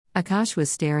Akash was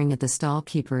staring at the stall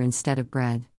keeper instead of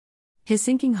bread. His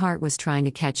sinking heart was trying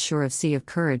to catch shore of sea of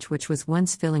courage which was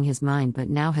once filling his mind but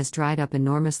now has dried up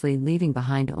enormously, leaving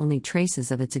behind only traces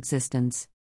of its existence.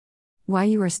 Why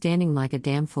you are standing like a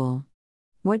damn fool?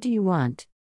 What do you want?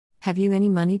 Have you any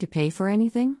money to pay for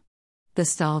anything? The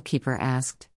stall keeper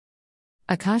asked.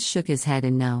 Akash shook his head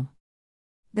in no.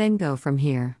 Then go from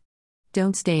here.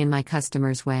 Don't stay in my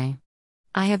customer's way.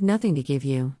 I have nothing to give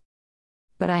you.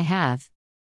 But I have.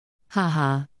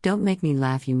 Ha, don't make me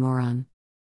laugh, you moron.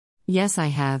 Yes, I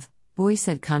have, boy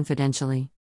said confidentially.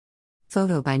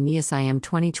 Photo by NeasIam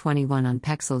 2021 on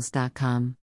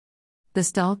Pexels.com. The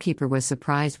stall keeper was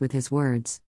surprised with his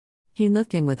words. He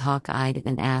looked in with hawk-eyed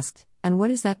and asked, and what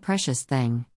is that precious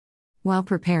thing? While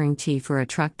preparing tea for a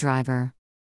truck driver.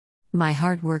 My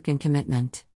hard work and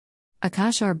commitment.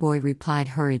 Akash our boy replied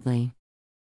hurriedly.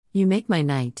 You make my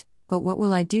night, but what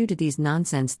will I do to these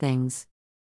nonsense things?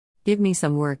 Give me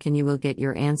some work and you will get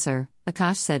your answer,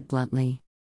 Akash said bluntly.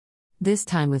 This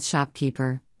time with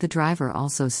shopkeeper, the driver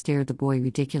also stared the boy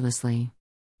ridiculously.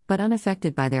 But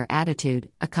unaffected by their attitude,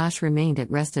 Akash remained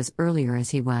at rest as earlier as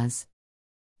he was.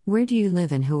 Where do you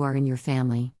live and who are in your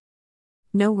family?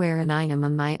 Nowhere, and I am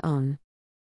on my own.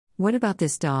 What about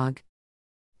this dog?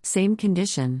 Same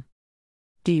condition.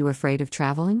 Do you afraid of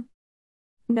traveling?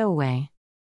 No way.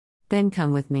 Then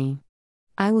come with me.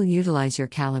 I will utilize your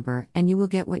caliber and you will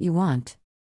get what you want.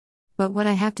 But what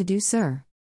I have to do, sir?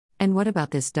 And what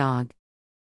about this dog?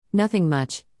 Nothing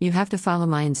much, you have to follow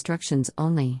my instructions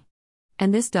only.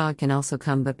 And this dog can also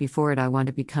come, but before it I want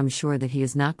to become sure that he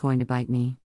is not going to bite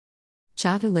me.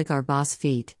 Chow to lick our boss'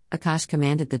 feet, Akash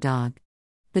commanded the dog.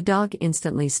 The dog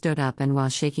instantly stood up and while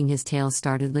shaking his tail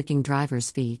started licking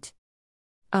driver's feet.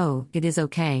 Oh, it is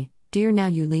okay, dear, now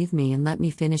you leave me and let me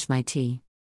finish my tea.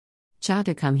 Chow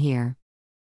to come here.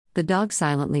 The dog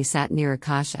silently sat near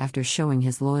Akash after showing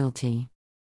his loyalty.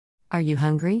 Are you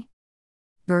hungry?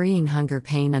 Burying hunger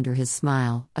pain under his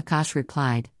smile, Akash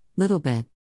replied, little bit.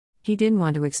 He didn't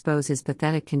want to expose his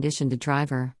pathetic condition to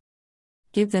driver.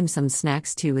 Give them some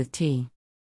snacks too with tea.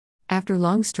 After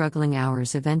long struggling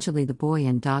hours, eventually the boy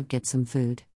and dog get some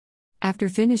food. After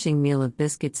finishing meal of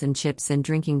biscuits and chips and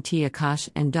drinking tea, Akash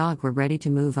and dog were ready to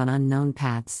move on unknown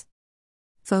paths.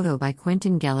 Photo by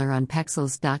Quentin Geller on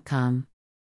Pexels.com.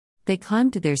 They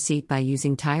climbed to their seat by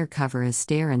using tire cover as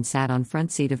stair and sat on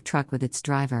front seat of truck with its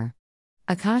driver.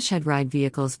 Akash had ride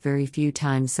vehicles very few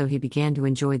times, so he began to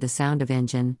enjoy the sound of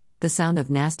engine, the sound of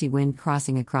nasty wind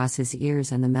crossing across his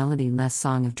ears, and the melody-less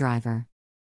song of driver.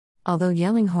 Although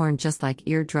yelling horn just like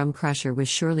eardrum crusher was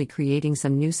surely creating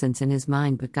some nuisance in his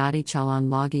mind, but Gadi Chalan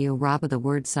Lagio Rabba, the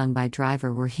words sung by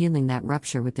driver, were healing that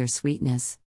rupture with their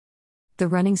sweetness. The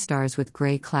running stars with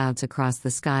grey clouds across the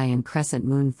sky and crescent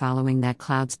moon following that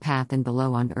cloud's path, and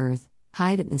below on earth,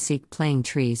 hide and seek playing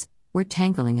trees, were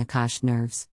tangling Akash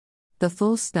nerves. The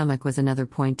full stomach was another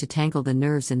point to tangle the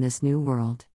nerves in this new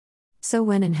world. So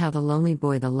when and how the lonely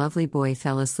boy, the lovely boy,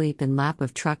 fell asleep in lap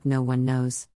of truck, no one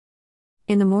knows.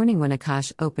 In the morning when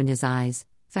Akash opened his eyes,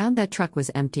 found that truck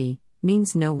was empty,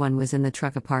 means no one was in the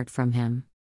truck apart from him.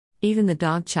 Even the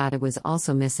dog Chada was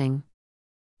also missing.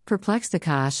 Perplexed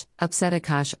Akash, upset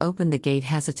Akash opened the gate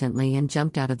hesitantly and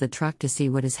jumped out of the truck to see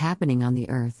what is happening on the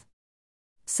earth.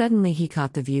 Suddenly he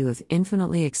caught the view of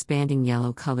infinitely expanding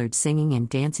yellow-colored singing and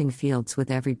dancing fields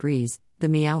with every breeze, the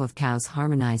meow of cows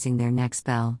harmonizing their next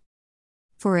bell.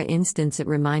 For an instant it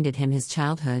reminded him his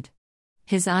childhood.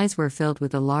 His eyes were filled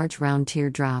with a large round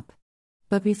teardrop.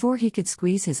 But before he could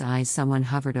squeeze his eyes, someone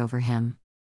hovered over him.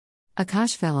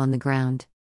 Akash fell on the ground.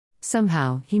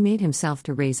 Somehow, he made himself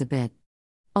to raise a bit.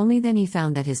 Only then he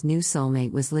found that his new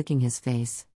soulmate was licking his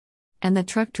face. And the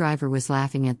truck driver was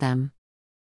laughing at them.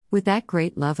 With that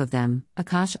great love of them,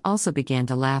 Akash also began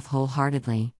to laugh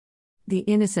wholeheartedly. The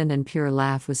innocent and pure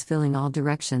laugh was filling all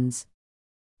directions.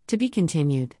 To be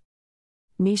continued.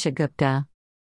 Nisha Gupta.